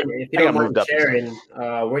I got moved up.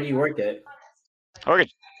 Where do you work at? I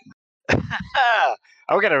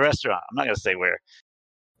work at a restaurant. I'm not gonna say where.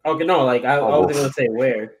 Okay, no, I wasn't gonna say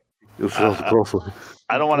where.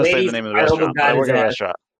 I don't want to say the name of the restaurant. I work at a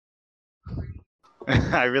restaurant.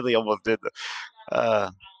 I really almost did.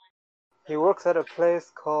 He works at a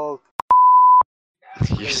place called.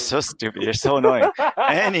 You're so stupid. You're so annoying.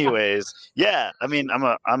 Anyways, yeah. I mean, I'm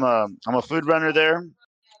a food runner there,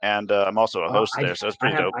 and I'm also a host there, so it's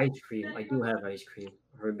pretty dope. Ice cream. I do have ice cream.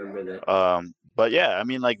 I remember that. But yeah, I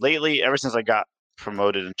mean, lately, ever since I got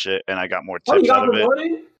promoted and shit, and I got more tips out of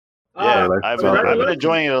it. Yeah, I've been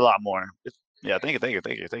enjoying it a lot more. Yeah, thank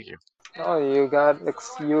you. Oh,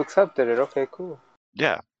 you accepted it. Okay, cool.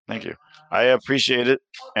 Yeah, thank you. I appreciate it,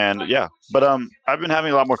 and yeah, but I've been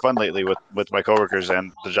having a lot more fun lately with my coworkers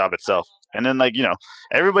and the job itself. And then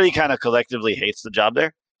everybody kind of collectively hates the job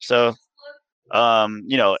there. So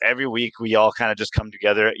every week we all kind of just come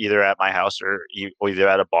together either at my house or either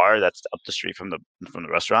at a bar that's up the street from the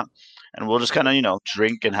restaurant, and we'll just kind of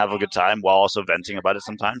drink and have a good time while also venting about it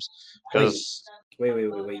sometimes. Because wait,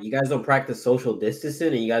 you guys don't practice social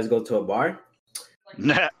distancing and you guys go to a bar?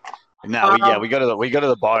 No, we go to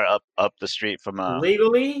the bar up the street from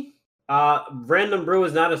legally. Random Brew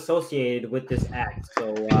is not associated with this act,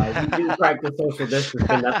 so we do practice social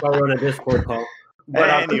distancing. That's why we're on a Discord call. But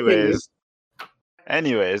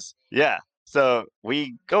anyways, yeah. So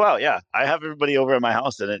we go out. Yeah, I have everybody over at my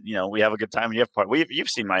house, and we have a good time. You've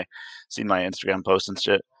seen my Instagram posts and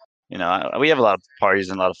shit. We have a lot of parties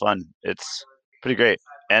and a lot of fun. It's pretty great,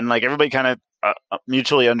 and like everybody kind of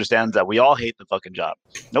mutually understands that we all hate the fucking job.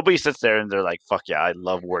 Nobody sits there and they're like, "Fuck yeah, I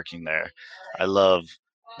love working there. I love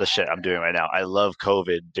the shit I'm doing right now. I love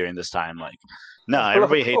COVID during this time." Like, no,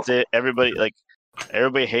 everybody hates it.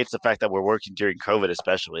 Everybody hates the fact that we're working during COVID,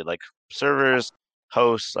 especially like servers,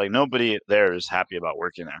 hosts. Like nobody there is happy about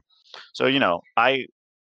working there. So I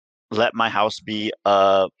let my house be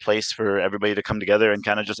a place for everybody to come together and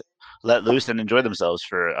kind of just let loose and enjoy themselves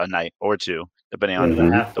for a night or two, depending on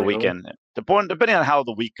the weekend, depending on how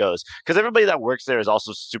the week goes. Because everybody that works there is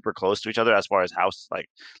also super close to each other as far as house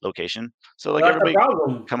location. So like everybody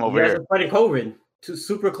come over here. Fighting COVID.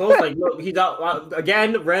 Super close. Like look, he's out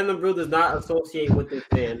again. Random Brew does not associate with this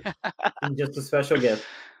man. He's just a special guest.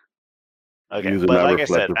 Okay, but like I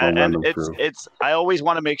said, and it's I always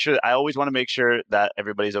want to make sure that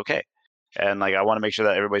everybody's okay, and like I want to make sure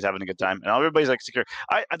that everybody's having a good time and everybody's like secure.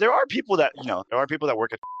 There are people that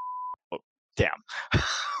work at. Oh, damn.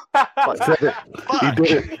 He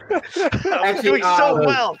did it. I'm doing so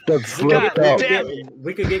well.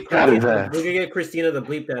 We could get Christina to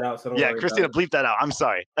bleep that out. So Christina, bleep that out. I'm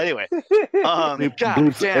sorry. Anyway,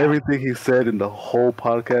 bleeps everything he said in the whole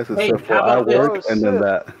podcast except for I work and then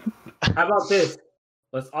that. How about this?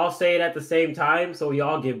 Let's all say it at the same time so we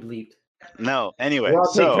all get bleeped. No, anyway. We'll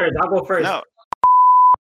all take turns. I'll go first. No.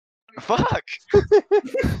 Fuck.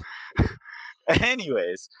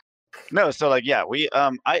 Anyways. No, so like yeah, we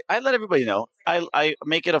I let everybody know. I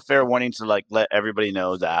make it a fair warning to like let everybody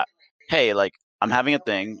know that hey, like I'm having a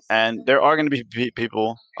thing and there are gonna be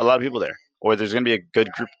a lot of people there. Or there's gonna be a good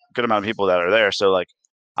amount of people that are there. So like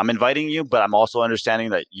I'm inviting you, but I'm also understanding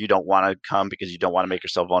that you don't want to come because you don't want to make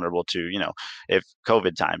yourself vulnerable to, if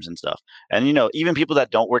COVID times and stuff. And, even people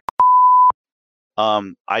that don't work,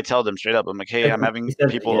 I tell them straight up, I'm like, hey, I'm having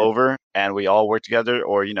people over and we all work together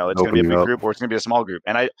or, it's going to be a big group or it's going to be a small group.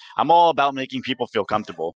 And I'm all about making people feel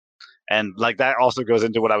comfortable. And like that also goes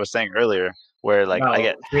into what I was saying earlier, where like I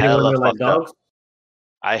get hella fucked up.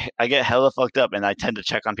 I get hella fucked up and I tend to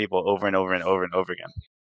check on people over and over and over and over again.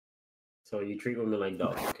 So you treat women like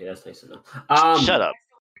dogs. Okay, that's nice to know. Shut up.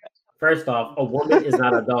 First off, a woman is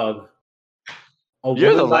not a dog.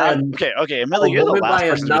 You're the last. Okay, Emily, you're the last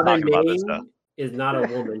person to be talking about this stuff. Is not a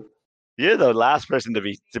woman. You're the last person to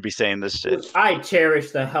be saying this shit. I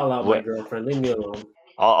cherish the hell out of my girlfriend. Leave me alone.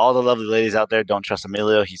 All the lovely ladies out there, don't trust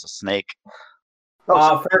Emilio. He's a snake.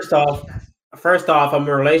 First off, I'm in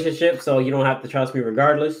a relationship, so you don't have to trust me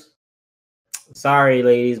regardless. Sorry,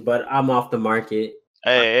 ladies, but I'm off the market.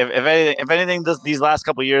 Hey, if anything, these last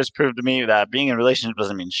couple of years proved to me that being in a relationship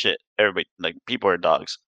doesn't mean shit. Everybody, like people are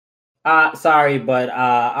dogs. Sorry, but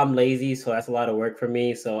I'm lazy, so that's a lot of work for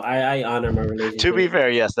me. So I honor my relationship. To be fair,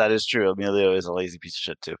 yes, that is true. Emilio is a lazy piece of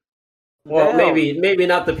shit too. Well, maybe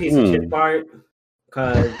not the piece of shit part,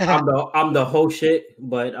 because I'm the whole shit.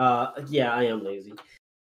 But yeah, I am lazy.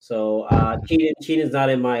 So cheating's not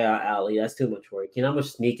in my alley. That's too much work. You know how much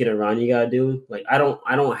sneaking around you gotta do? Like I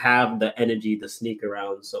don't have the energy to sneak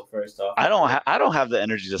around. So first off, I don't have the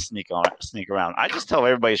energy to sneak around. I just tell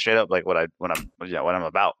everybody straight up like what I'm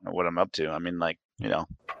about, what I'm up to. I mean, like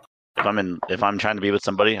if I'm trying to be with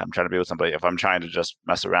somebody, I'm trying to be with somebody. If I'm trying to just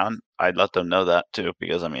mess around, I'd let them know that too,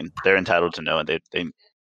 because I mean they're entitled to know, and they're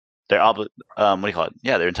what do you call it?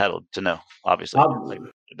 Yeah, they're entitled to know. Obviously, like,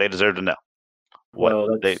 they deserve to know.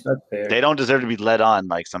 That's fair. They don't deserve to be led on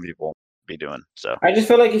like some people be doing. So I just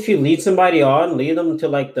feel like if you lead somebody on, lead them to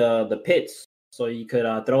like the pits, so you could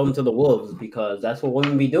throw them to the wolves, because that's what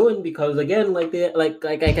women be doing. Because again, like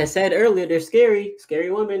I said earlier, they're scary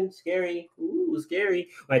women, scary.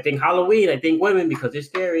 When I think Halloween, I think women because they're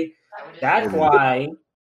scary. That's why.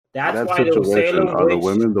 That's why those Salem are the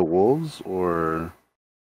women the wolves or.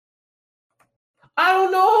 I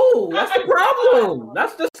don't know. That's the problem.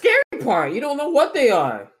 That's the scary part. You don't know what they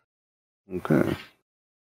are. Okay.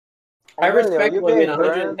 I respect women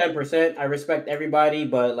 110%. I respect everybody,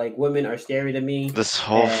 but like women are scary to me. This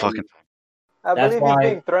whole fucking. I believe he's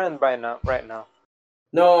being threatened right now.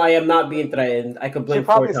 No, I am not being threatened. I could blame. She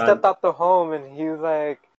probably stepped out the home and he was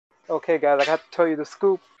like, "Okay, guys, I have to tell you the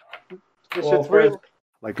scoop. This shit's real."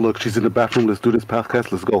 Like, look, she's in the bathroom. Let's do this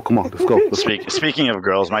podcast. Let's go. Come on, let's go. Speaking of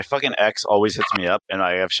girls, my fucking ex always hits me up, and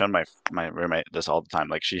I have shown my roommate this all the time.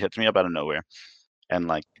 Like, she hits me up out of nowhere,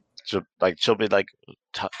 and she'll be like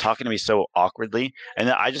talking to me so awkwardly, and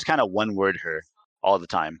then I just kind of one word her all the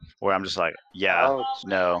time, where I'm just like, yeah,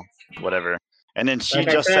 no, whatever, and then she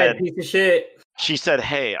just said, piece of shit. She said,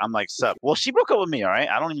 "Hey," I'm like, "Sup?" Well, she broke up with me. All right,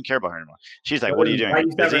 I don't even care about her anymore. She's like, "What are you doing? Why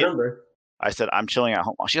you have her number?" I said, "I'm chilling at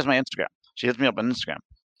home." She has my Instagram. She hits me up on Instagram.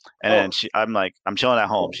 And then I'm like, "I'm chilling at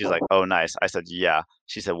home." She's like, "Oh, nice." I said, "Yeah."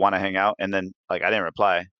 She said, "Want to hang out?" And then like I didn't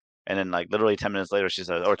reply. And then like literally 10 minutes later, she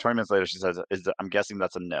says, or 20 minutes later, she says, "I'm guessing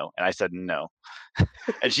that's a no." And I said, "No."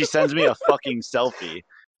 And she sends me a fucking selfie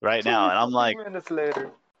right now, and I'm like, 20 minutes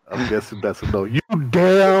later. I'm guessing that's a no. You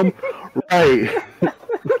damn right.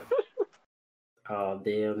 Oh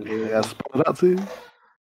damn, dude. Yeah, spell it out to you.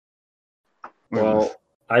 Well,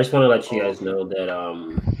 I just want to let you guys know that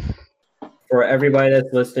for everybody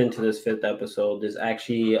that's listening to this 5th episode, there's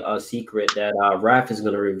actually a secret that Raph is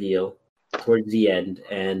going to reveal towards the end,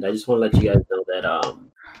 and I just want to let you guys know that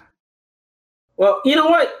well, you know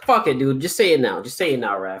what? Fuck it, dude. Just say it now. Just say it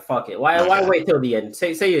now, Raph. Fuck it. Why wait till the end?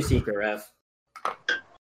 Say your secret, Raph.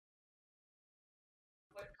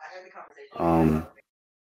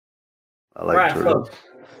 I like turtles.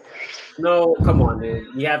 No, come on, dude.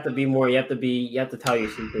 You have to be more. You have to tell your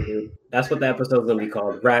secret, dude. That's what the episode's gonna be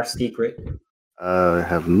called. Raph's secret. I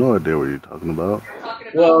have no idea what you're talking about.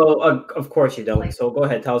 Well, of course you don't. So go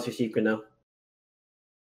ahead, tell us your secret now.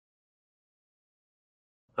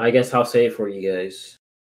 I guess I'll say it for you guys.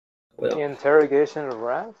 Well, the interrogation of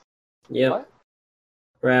Raph? Yeah.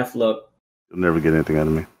 Raph, look. You'll never get anything out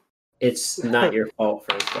of me. It's not your fault,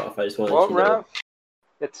 first off. I just want to let you know. Raph,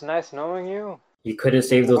 it's nice knowing you. You couldn't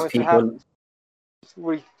save those people.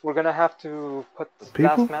 We're going to have to put the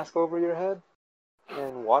gas mask over your head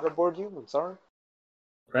and waterboard you. I'm sorry.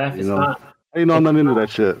 Raph, it's not. You know I'm not into that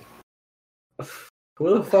shit.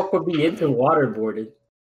 Who the fuck would be into waterboarding?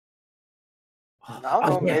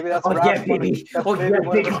 Maybe that's what yeah, baby.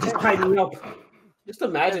 Baby, just tie me up. Just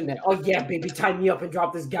imagine that. Oh, yeah, baby, tie me up and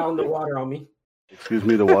drop this gallon of water on me. Excuse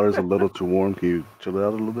me, the water's a little too warm. Can you chill it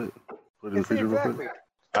out a little bit? Put it in the freezer real quick.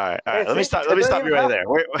 All right. Let me stop you right there.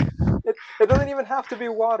 It doesn't even have to be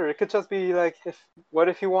water. It could just be like, what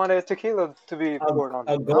if you wanted tequila to be poured on?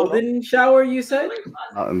 A golden shower, you said?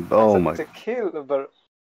 Oh my. Tequila, but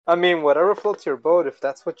I mean, whatever floats your boat. If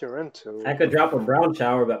that's what you're into. I could drop a brown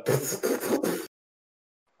shower, but.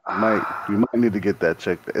 We might need to get that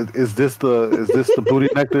checked. Is this the booty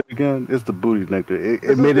nectar again? It's the booty nectar.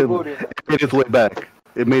 It made its way back.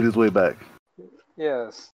 It made its way back.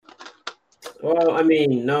 Yes. Well, I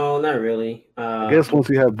mean, no, not really. I guess once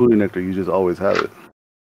you have booty nectar, you just always have it.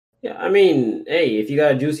 Yeah, I mean, hey, if you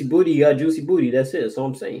got a juicy booty, you got a juicy booty. That's it. That's all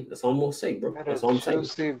I'm saying. That's all I'm gonna say, bro. That's all I'm saying.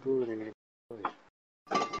 Juicy booty.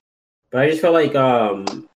 But I just feel like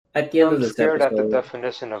at the end of this episode, at the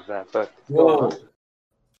definition of that, but well,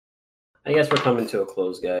 I guess we're coming to a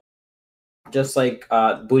close, guys. Just like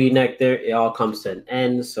Booty Nectar, it all comes to an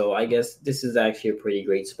end. So I guess this is actually a pretty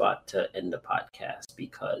great spot to end the podcast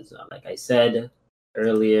because, like I said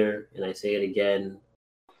earlier, and I say it again,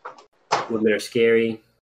 women are scary,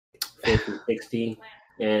 50, 60,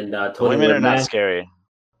 and Tony. Women are not scary.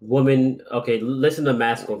 Women, okay, listen to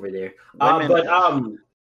Mask over there.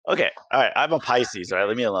 Okay, all right. I'm a Pisces, all right?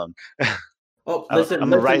 Leave me alone.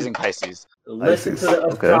 I'm a rising Pisces. Listen to the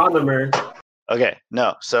astronomer. Okay,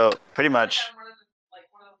 no. So pretty much,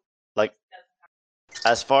 like,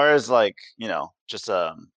 as far as like just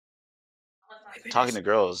talking to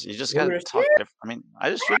girls, you just gotta talk. I mean, I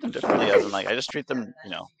just treat them differently. As in, like, I just treat them,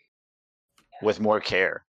 with more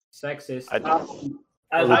care. Sexist. I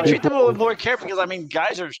treat them with more care because I mean,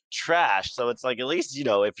 guys are trash. So it's like at least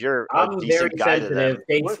if you're a decent guy to them.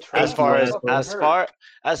 As far as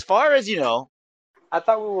I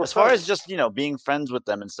thought we were. As far as just being friends with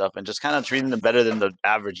them and stuff, and just kind of treating them better than the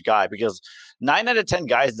average guy, because 9 out of 10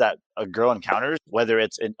 guys that a girl encounters, whether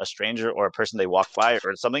it's a stranger or a person they walk by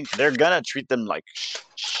or something, they're gonna treat them like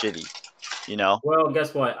shitty, Well,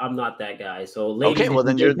 guess what? I'm not that guy. So, ladies, okay, well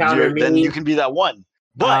then then you can be that one.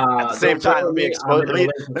 But at the same time, let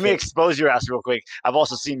me expose your ass real quick. I've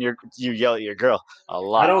also seen you yell at your girl a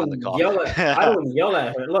lot on the call. I don't yell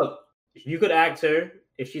at her. Look, you could ask her.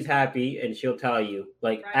 if she's happy, and she'll tell you.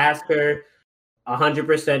 Like, ask her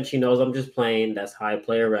 100%. She knows I'm just playing. That's how I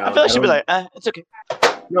play around. I feel like she'll be like, it's okay.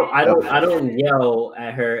 No, I don't yell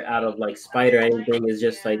at her out of like spite or anything. It's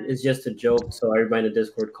just a joke. So everybody in the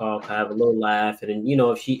Discord call can have a little laugh, and then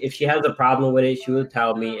if she has a problem with it, she would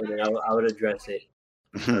tell me, and then I would address it.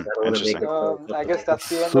 I guess that's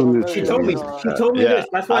the end of it. She told me this.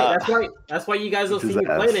 That's why you guys don't see me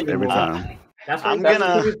playing anymore. That's why you guys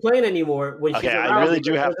don't see me playing anymore. When she's around, I really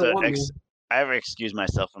do have to. I have to excuse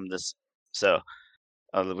myself from this, so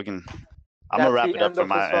we can. I'm gonna wrap it up from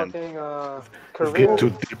my end. It's getting too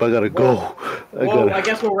deep. I gotta go. I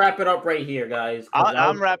guess we'll wrap it up right here, guys.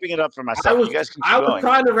 I'm wrapping it up for myself. You guys can keep I going. was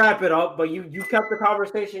trying to wrap it up, but you kept the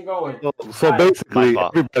conversation going. So basically,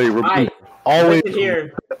 everybody remember, always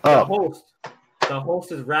here. The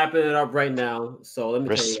host is wrapping it up right now. So let me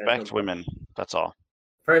respect women. That's all.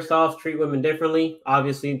 First off, treat women differently.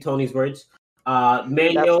 Obviously, Tony's words.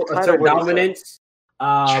 Manual assert dominance.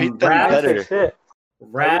 Treat them better.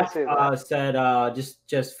 Raph said,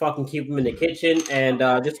 just fucking keep them in the kitchen, and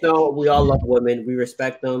just know we all love women, we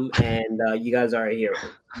respect them, and you guys are a hero.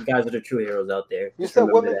 You guys are the true heroes out there. You said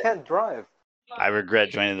women can't drive. I regret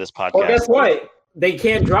joining this podcast. Well, guess what? They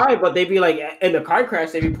can't drive, but they be like in the car crash.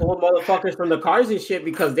 They be pulling motherfuckers from the cars and shit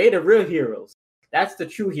because they're the real heroes. That's the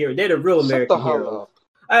true hero. They're the real American heroes.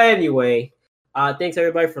 Anyway. Thanks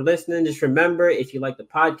everybody for listening. Just remember, if you like the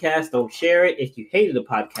podcast, don't share it. If you hated the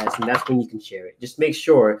podcast, and that's when you can share it. Just make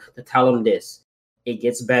sure to tell him this. It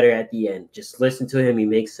gets better at the end. Just listen to him. He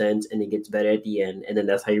makes sense, and it gets better at the end. And then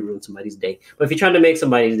that's how you ruin somebody's day. But if you're trying to make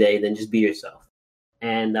somebody's day, then just be yourself.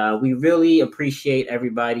 And we really appreciate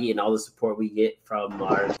everybody and all the support we get from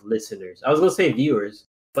our listeners. I was going to say viewers,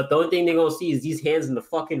 but the only thing they're going to see is these hands in the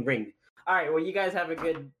fucking ring. All right, well, you guys have a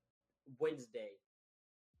good Wednesday.